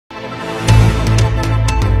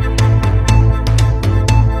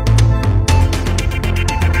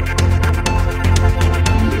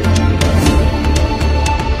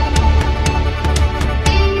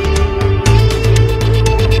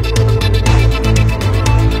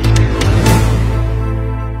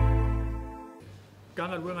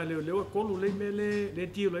kanga wenga leo kolu le mele le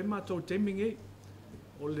tio le mato timing e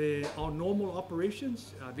o le our normal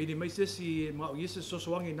operations vini mai sesi ma yese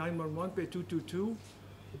sosoangi 911 pe 222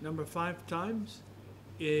 number 5 times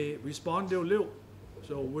e respond leo.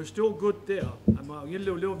 So we're still good there. Ama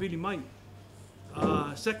leo vini mai.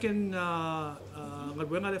 Second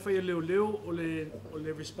ngadwenga le fai leo o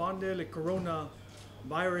le respond le corona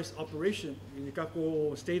virus operation in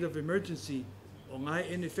kako state of emergency o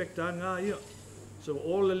ngai in effect nga ia. So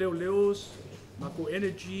all the leos mako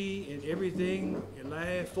energy and everything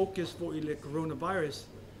la focus for ile coronavirus.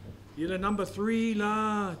 Ile number 3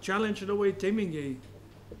 la challenge the way taming ye.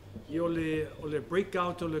 Yo le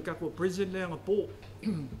breakout o le kako prison le ngapo.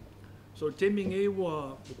 So taming e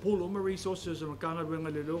wa pull uma resources on kanga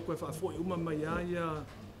wenga le lo ko fa fo uma mai ya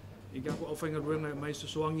I kako ofenga wenga mai so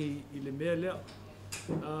swangi ile mele.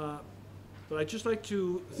 But I'd just like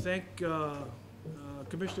to thank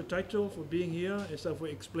Commissioner Keil for being here and for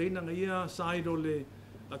explaining the side of the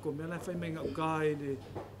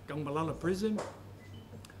Malala prison.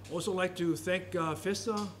 Also like to thank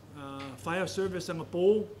FESA, Fire Service and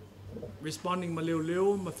Paul, responding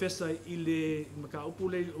maleo mafesa ile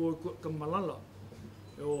makaupule o Malala.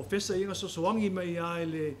 O FESA inga so swangi mai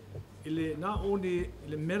ile not only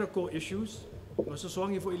the medical issues, but so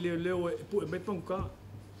swangi for ile leo pu mepongka.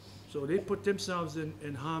 So they put themselves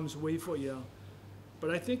in harm's way for you. But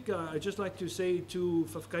I think I'd just like to say to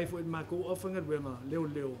Fafkaifo and Mako Ofangadwema,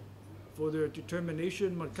 Leo, for their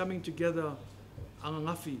determination on coming together ang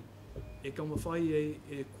ngafi. E kamafai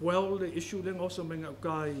e quell the issue then also menga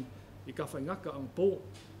kai I kafangaka ang po.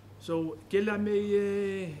 So kela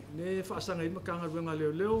me ne fasanga makangadwenga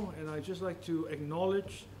Leo, and I'd just like to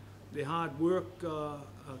acknowledge the hard work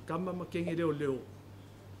kama makingi Leo.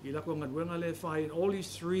 In all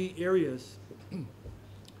these 3 areas.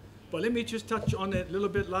 But let me just touch on it a little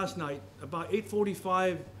bit last night. About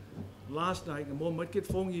 8:45 last night, the moment get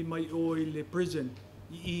fongi mai o le prison,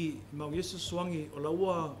 mau yesu swangi o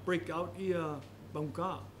lawa break out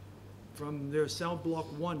bangka from their cell block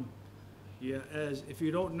 1. Yeah, as if you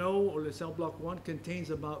don't know, or the cell block 1 contains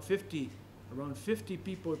about around 50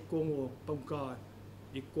 people kongo bangka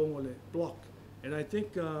I kongo le block. And I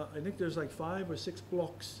think there's like 5 or 6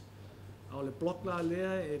 blocks. Au le block la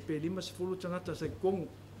lea e pe 5 tangata sa kong.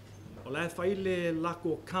 O la fai le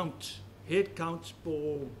lako count, head counts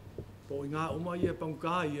po inga uma ia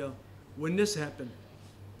pangka ia when this happened.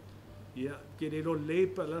 Yeah, ke re lo le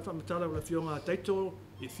pa la fa matala la fionga taito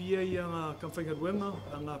e fia ia nga kamwhainga ruenga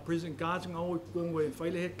nga prison guards nga o kong e fai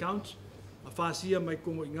le head counts a fasia mai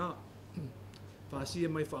kong inga. Fasia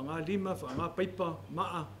mai fa nga 5 fa nga paipa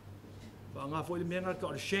maa. Nga fo le menga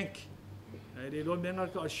ka shank e le menga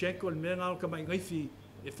ka shank o le menga ka mai ngaifi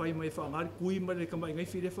e fai mai fa nga kui mai le ka mai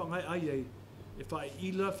ngaifi le fa ngai ai e fa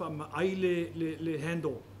ila fa mai le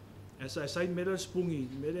handle as I say mele spungi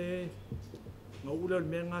mele nga ula le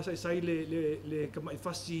menga sai le ka mai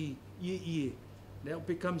fasi ie that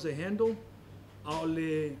becomes a handle or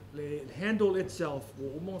le handle itself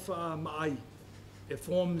o mo fa mai it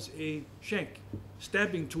forms a shank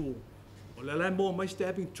stabbing tool. La mo mai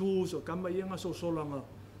stabbing tools o kama inga so solanga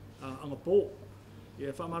anga po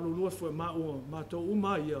e fa malulu fo ma to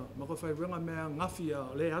uma ia ma ko fa renga me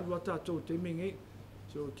ngafia le adwa to timing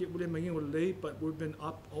so keep with me late, but we've been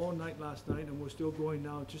up all night last night and we're still going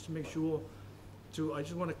now just to make sure I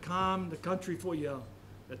just want to calm the country for you.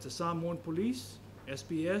 That's the Samoan police,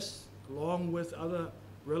 SBS, along with other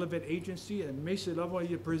relevant agency and Mesa Lava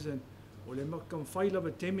prison or le makam file of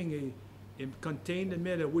a timing contain the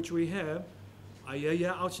matter which we have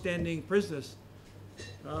outstanding prisoners.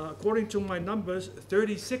 According to my numbers,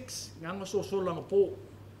 36 out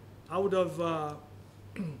of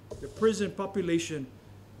the prison population,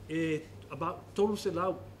 about total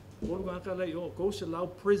Silau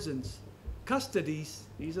prisons, custodies,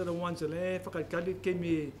 these are the ones that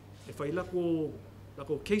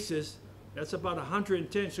cases, that's about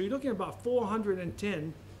 110. So you're looking at about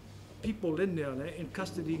 410 people in there in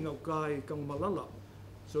custody of Guy Malala.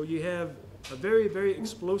 So you have a very, very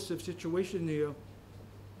explosive situation here.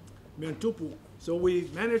 So we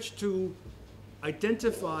managed to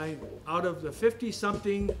identify out of the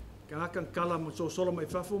 50-something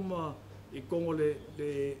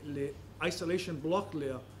isolation block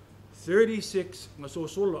there, 36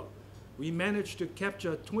 we managed to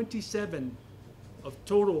capture 27 of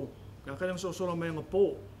total.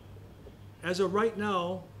 As of right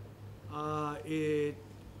now, I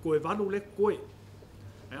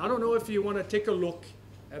don't know if you want to take a look.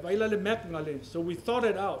 So we thought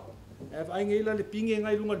it out.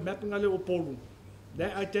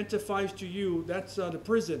 That identifies to you, that's the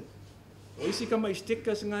prison.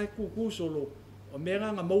 o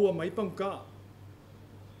mera nga maua mai pangka.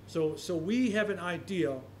 So we have an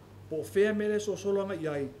idea po fair mele so solo nga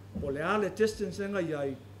yai, po leale distance nga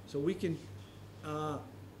yai, so we can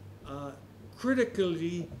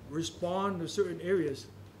critically respond to certain areas.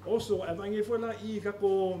 Also, abangi fola I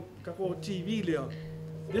kako TV lea.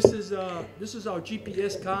 This is our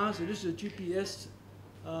GPS cars, and this is a GPS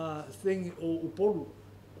thing o upolu.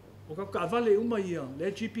 O ka avale uma ia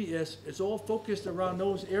le GPS. It's all focused around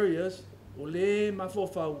those areas. O le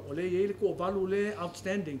mafofau, o le yele ko valu le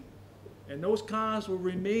outstanding, and those cars will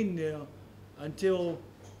remain there until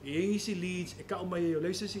EAC leads e ka uma ia le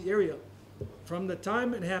sisi area. From the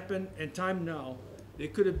time it happened and time now, they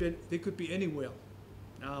could be anywhere.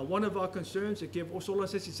 One of our concerns is give osola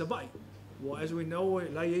sisi savai. Well, as we know,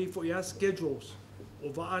 la ye for ya schedules o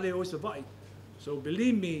vaale o savai. So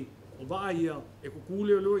believe me, o vaia e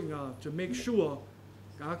kukule loinga to make sure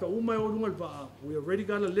kaka umai o lungal va. We already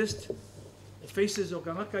got a list of faces o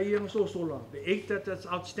kanga ia so sola. The 8 that's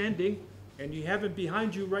outstanding, and you have it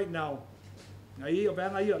behind you right now. Na ia o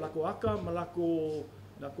vanga ia lako aka malako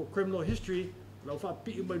criminal history lau fa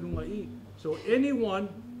pi umai lunga I. So anyone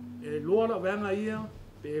loa la vanga ia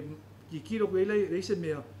pe kikiro ko ile reise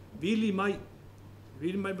mea vili mai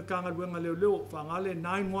makanga wenga leo whangale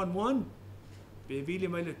 911 pe vili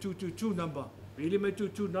mai le 222 number vili mai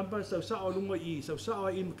 22 number sa o lunga I sa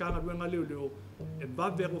I makanga wenga leo e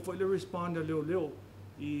bave ko fo le respond leo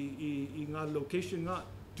I nga location nga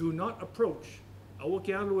do not approach awo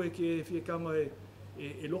ke alo e ke fi kanga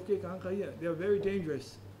e loke kanga ia. They're very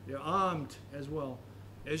dangerous. They're armed as well.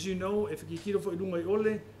 As you know, if kikiro fo lunga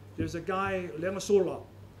ole, there's a guy lenga sola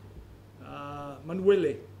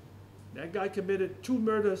Manuele. That guy committed 2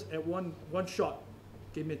 murders at one shot.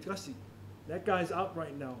 That guy's out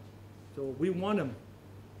right now. So we want him.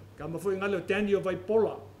 Kama foi ngalo Daniel vai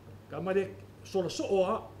pola. Kama de sola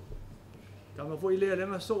soa. Kama foi le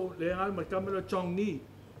lenga so le ngal ma kama le chong ni.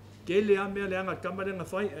 Ke le ame le ngal kama de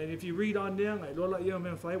fight. And if you read on there, ngai lola ia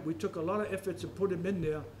me fight. We took a lot of efforts to put him in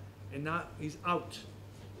there, and now he's out.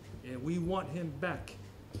 And we want him back.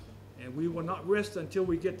 And we will not rest until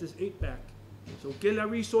we get this 8 back. So get our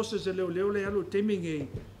resources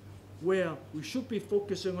where we should be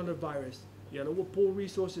focusing on the virus. Yeah, we'll pull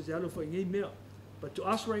resources out for email. But to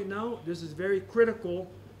us right now, this is very critical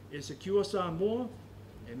is secure Samoa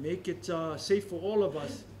and make it safe for all of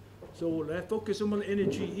us. So let's focus on the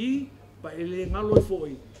energy but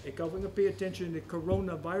pay attention to the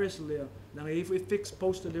coronavirus layer. Now if we fix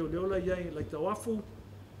post like the wafu,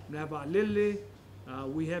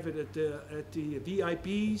 we have it at the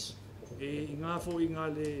VIPs,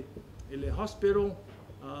 le hospital,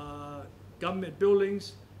 government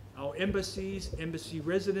buildings, our embassies, embassy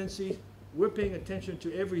residencies. We're paying attention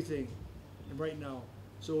to everything right now.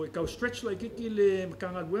 So it goes stretch like le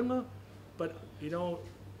makanga, but you know,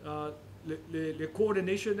 the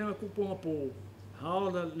coordination how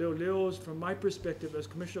the leos from my perspective as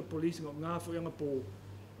Commissioner of Police it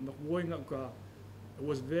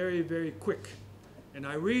was very, very quick. And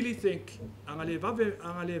I really think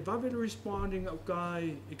responding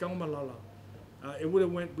it would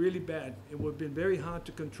have went really bad. It would have been very hard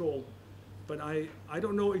to control. But I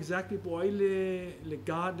don't know exactly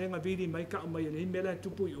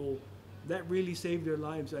that really saved their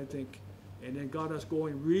lives, I think, and then got us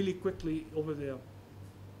going really quickly over there.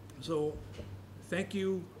 So thank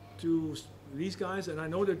you to these guys, and I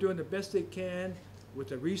know they're doing the best they can with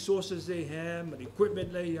the resources they have, the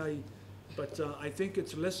equipment they have. But I think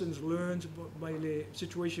it's lessons learned by the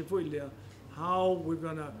situation for how we're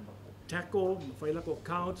gonna tackle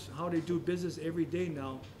counts, how they do business every day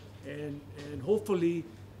now, and hopefully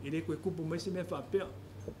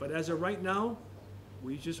but as of right now,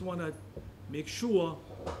 we just want to make sure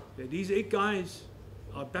that these 8 guys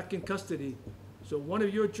are back in custody. So one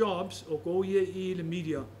of your jobs, the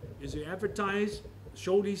media, is to advertise,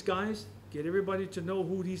 show these guys, get everybody to know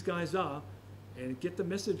who these guys are, and get the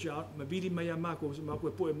message out. Mabili mayamako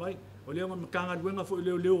makwe po mai. Ole ma kangad wenga fo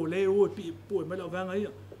le o po mai la vanga ia.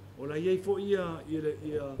 Ola ye fo ia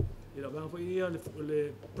vanga fo ia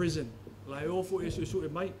le prison. La o fo isu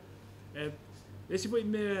mai. And I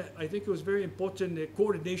think it was very important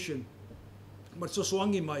coordination. Ma so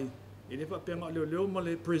swangi mai. Ele fa penga le ma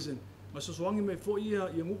le prison. Ma so swangi mai fo ia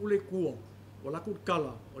ngu le kuo. Ola ku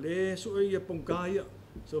kala. Ole so ia pongaya.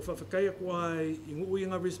 So fa kaya kwai ngu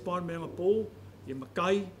ia respond me po. Ye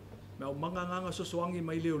makai ma manga so swangi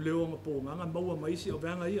mai leo nga po nga maua mai si o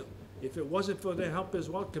vanga ia. If it wasn't for their help as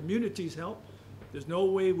well, communities help, there's no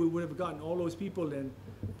way we would have gotten all those people in.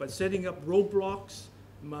 But setting up roadblocks,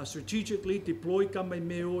 strategically deploy kamai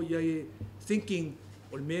meo ye thinking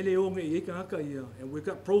o le mele o nge i ka ia, and we've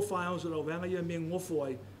got profiles o vanga ia me ngofo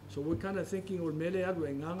ai. So we're kind of thinking o le mele adu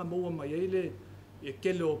e nganga mo mai ele e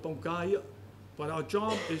kele o pangka ia. But our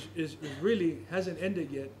job is really hasn't ended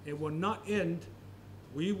yet. It will not end.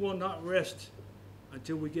 We will not rest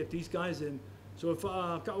until we get these guys in. So if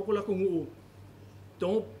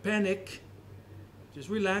don't panic, just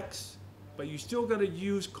relax. But you still got to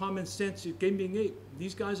use common sense.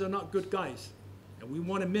 These guys are not good guys, and we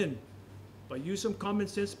want them in. But use some common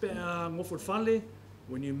sense.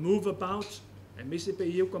 When you move about, and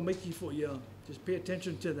just pay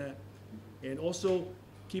attention to that. And also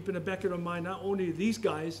keep in the back of your mind not only these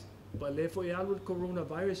guys, but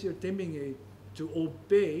coronavirus here to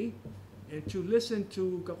obey and to listen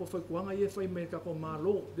to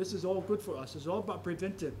this is all good for us. It's all about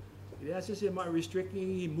preventive. That's just about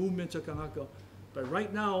restricting movements. But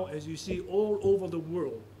right now, as you see all over the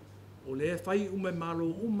world, or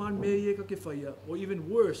even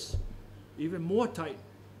worse, even more tight,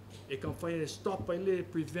 it can find stop by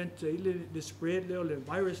prevent the spread of the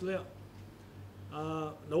virus.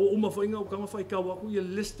 A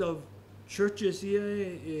list of churches here,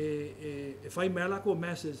 if I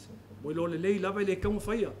masses, we already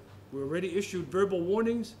issued verbal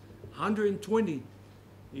warnings, 120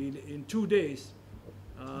 in 2 days.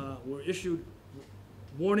 Were issued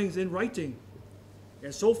warnings in writing.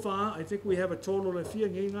 And so far, I think we have a total of 4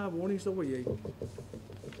 warnings over here.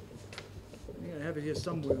 I have it here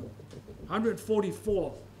somewhere.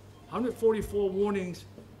 144 warnings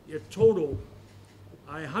in total.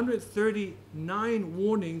 139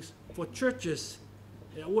 warnings for churches.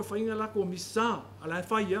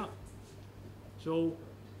 So,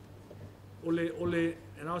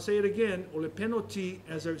 and I'll say it again, the penalty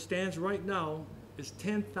as it stands right now is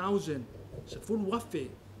 10,000. So full wafe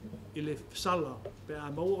ile sala pe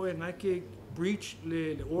amo e nake breach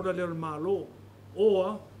le order le malo,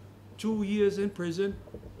 or 2 years in prison,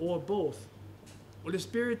 or both. Ole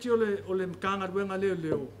spiritual ole mkanga wenga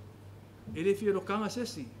leo. And if you're kanga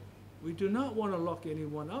sesi, we do not want to lock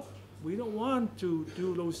anyone up. We don't want to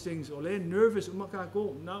do those things. Ole nervous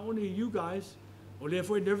umakako. Not only you guys. Ole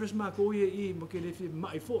foi nervous mako ye makele fi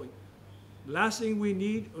mai foi. Last thing we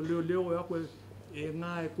need leo e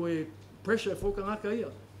ngai ko pressure for kanga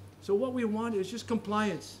kaya. So what we want is just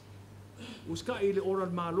compliance. Uska ile order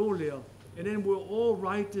malo leo. And then we'll all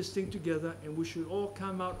write this thing together, and we should all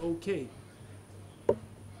come out okay.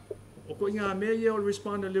 O ko inga me will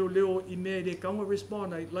respond leo I me de kanga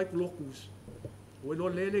respond like locals. We lo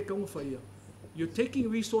lele kanga faya. You're taking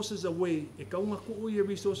resources away. E kanga ku ye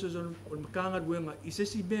resources on kanga wenga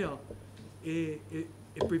isesi mea e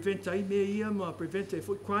prevent ai me ma prevent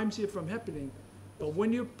crimes here from happening. But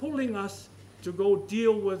when you're pulling us to go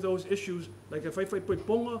deal with those issues, like if I put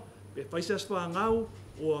ponga, if I says ngau,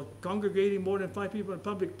 or congregating more than 5 people in a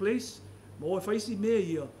public place, or if I see me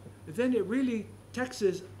here, then it really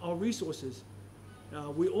taxes our resources.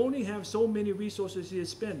 We only have so many resources here to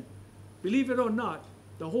spend. Believe it or not,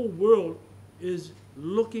 the whole world is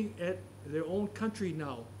looking at their own country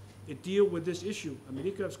now to deal with this issue.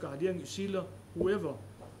 America, Scotland, New Zealand, whoever.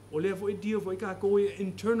 Or it deal with it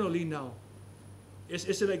internally now.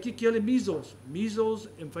 It's like measles. Measles,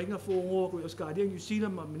 and fighting for Scotland, New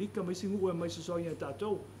Zealand, America,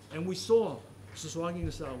 and we saw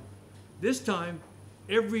us out. This time,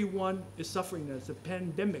 everyone is suffering. It's a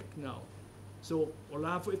pandemic now. So,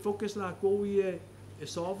 focus on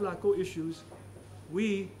solve issues.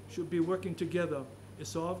 We should be working together to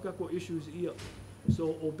solve issues here.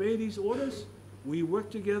 So, obey these orders. We work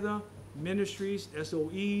together, ministries,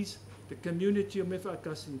 SOEs, the community of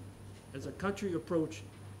Mifakasi. As a country approach,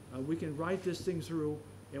 we can write this thing through,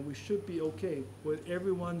 and we should be okay with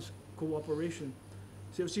everyone's cooperation.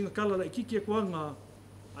 So,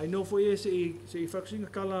 I know for you, say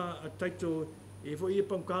kala taito, for you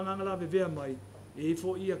pamkanga la vivia mai,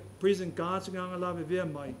 for you prison guards la vivia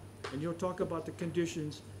mai, and you'll talk about the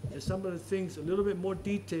conditions and some of the things a little bit more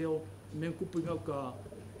detail,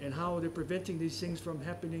 and how they're preventing these things from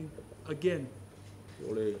happening again.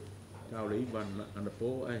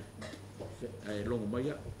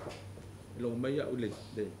 Long maya ule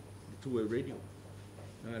the two-way radio.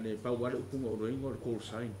 The power call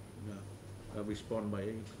sign. Respond by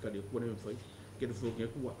kadi ko na fight. Kaya fo kaya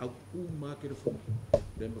ko au ma kaya fo.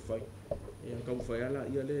 Dem fight. Ya ka fo ala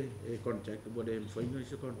ya le contact bo dem fight no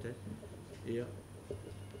is contact. Ya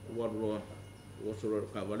what sort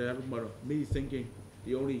of cover me thinking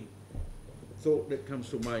the only thought that comes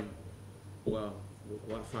to mind, well,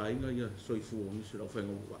 what flying ya so if you should have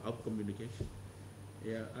out communication.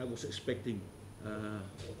 Yeah, I was expecting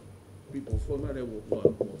people from there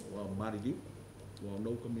were married. wa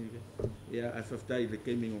no communicate ia ai faftai le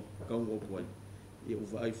gaming kau o kwai ia u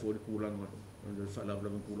vai fo le kulanga le fala la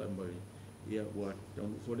kula mai ia wa tau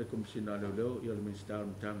fo le commissioner leo ia le minister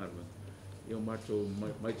tanga ia mato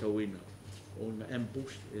mai tawina o na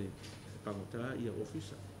ambush e pangota ia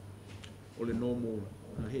officer o le normal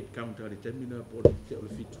head counter le termina po te o le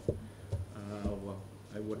fitu wa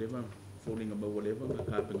ai whatever phoning about whatever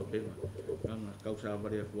ka penga penga nga kausa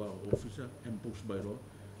vare kwa officer ambush by ro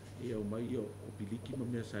ia mai o piliki ma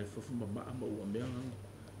mea sai fofu ma ma o mea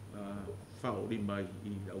fa o mai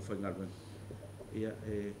I au fangarwen ia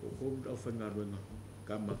e ko au fangarwen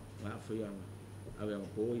kama nga fayanga ave o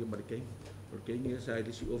po ia marikei porque ia sai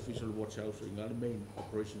disi official watch house in all main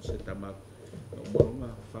operation center ma o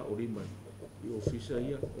monga fa o mai I officer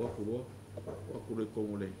ia o kuro ko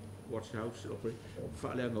le watch house operate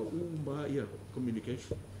fa le nga umba ia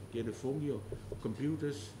communication ke de phone ia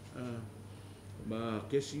computers ma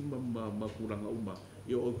kesi ma kuranga uma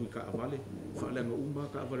yo o ka vale fa le nga uma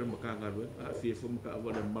ka vale ma ka ngaru a fie fo ka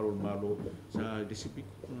vale malo sa disipi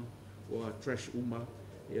o trash uma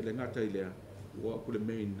e le ngata ile o ku le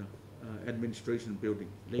main administration building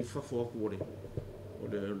le fa fo ko le o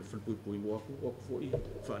le fo wo ko fo I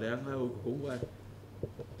fa le nga o ko wa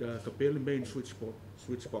da kapel main switch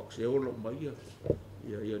box e o lo mai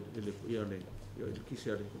ia le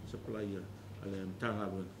kisere supply ale tanga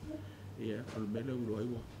ia al mele ulo ai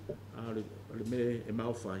wa ale me e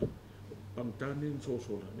mau fai pamtani so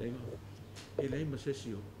lenga ele ma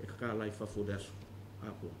sesio e ka lai fa fo das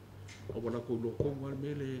apo o wala ko lo ko wal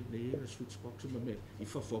mele ne switch box ma me I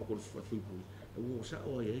fa fo ko fa pu o sa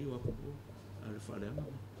o ia yo apo ale fa le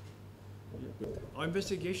Our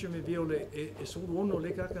investigation revealed e so ono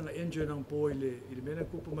le ka kana engine ang boy le mena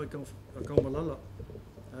kupu mai kang malala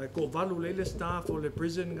ko valu le staff o le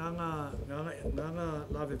prison nganga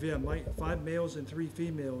la vivia mai 5 males and 3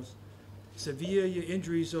 females severe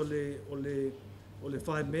injuries o le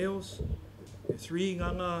 5 males 3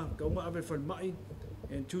 nganga kauma ave fan mai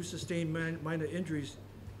and 2 sustained minor injuries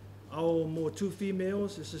our more 2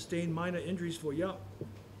 females sustained minor injuries for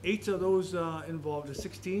 8 of those involved the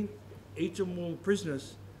 16 8 or more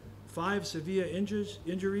prisoners 5 severe injuries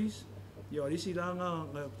this is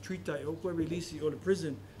treat release or the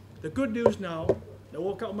prison. The good news now, no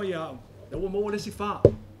more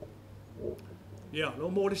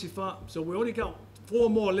so we only got 4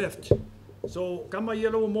 more left. So kama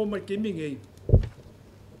yellow more my gaming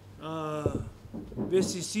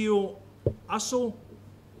Vesisio Aso,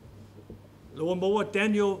 lo mo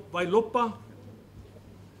Daniel Vailopa,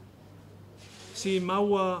 si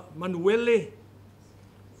Maua Manuele.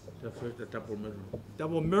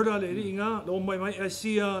 Double murder le inga lo mai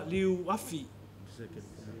asia liu afi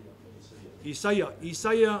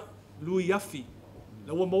Isaiah Louis Yafi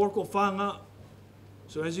lo mo ko fanga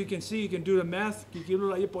so as you can see you can do the math ki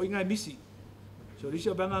kilo la ipo inga misi so this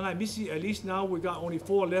is banga misi at least now we got only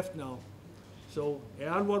 4 left now so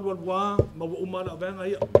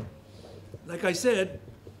like I said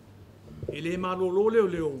ele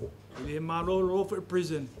malo for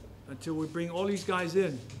prison until we bring all these guys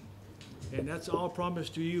in. And that's our promise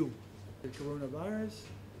to you. The coronavirus,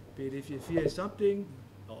 but if you fear something,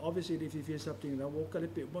 obviously if you fear something, now walk a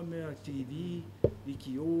little bit more TV,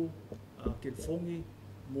 IKO, Kelfongi,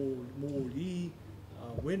 Moli,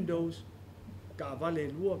 windows, Kavale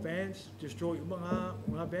Lua vans, destroy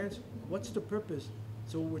mga vans. What's the purpose?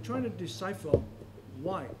 So we're trying to decipher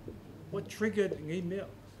why. What triggered ngayon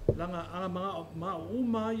langa ang mga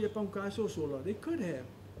uma yapang kaso sola. They could have.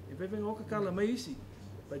 If everything okakala maisi.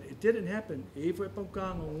 But it didn't happen. If we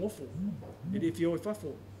pangka ngofo, and if you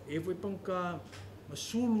fafo, if we pangka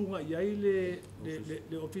masulu nga yai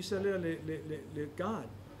le officer le guard,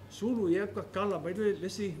 sulu ya kakala mai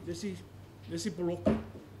lesi poloko.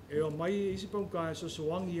 E o mai isi pangka so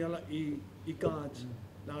soang yala I guards.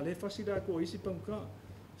 Na le fasida ko isi pangka.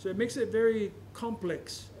 So it makes it very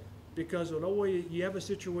complex because although you have a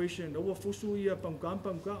situation, no fusu ya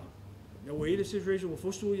pangka. Now we the situation with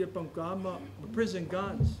prison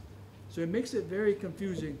guards. So it makes it very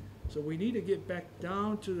confusing. So we need to get back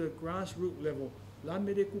down to the grassroots level. Then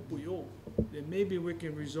maybe we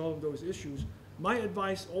can resolve those issues. My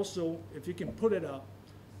advice also, if you can put it up,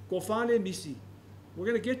 go fale misi. We're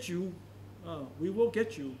gonna get you. We will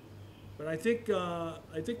get you. But I think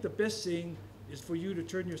the best thing is for you to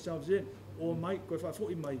turn yourselves in. Or might go for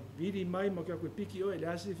my vidi mai makakupiki oi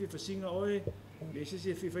lasi if fasinga oi. This is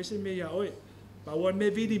if I say me oi, but one may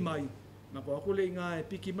vidi mai. Na pa ako le nga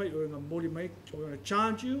piki mai or nga moli mai. We're going to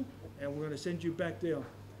charge you and we're going to send you back there.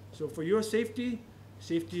 So for your safety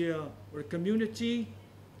of the community,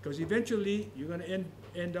 because eventually you're going to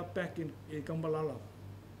end up back in Kambalala.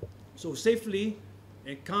 So safely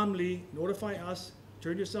and calmly notify us,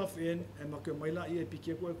 turn yourself in, and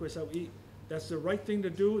that's the right thing to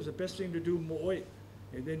do, is the best thing to do,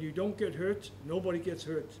 and then you don't get hurt, nobody gets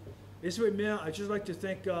hurt. This way, Mayor, I'd just like to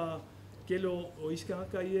thank Kelo o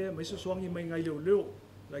Iskaka ye, Maiso Swangi mai ngai leo,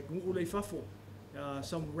 like Ngulei Fafo,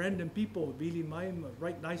 some random people, Billy Maim,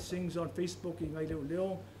 write nice things on Facebook, ngai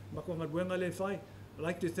leo, Mako Madwenga le fai. I'd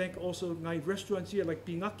like to thank also ngai restaurants here, like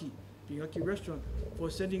Pingaki restaurant, for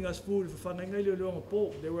sending us food.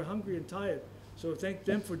 They were hungry and tired, so thank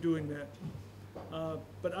them for doing that.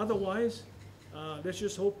 But otherwise, let's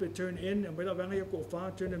just hope it turn in, and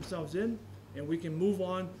turn themselves in, and we can move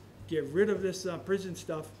on, get rid of this prison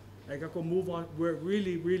stuff, and move on where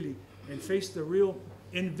really, and face the real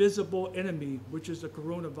invisible enemy, which is the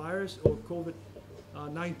coronavirus or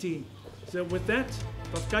COVID-19. So with that,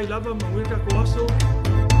 Kai Lava, Mawika Koaso,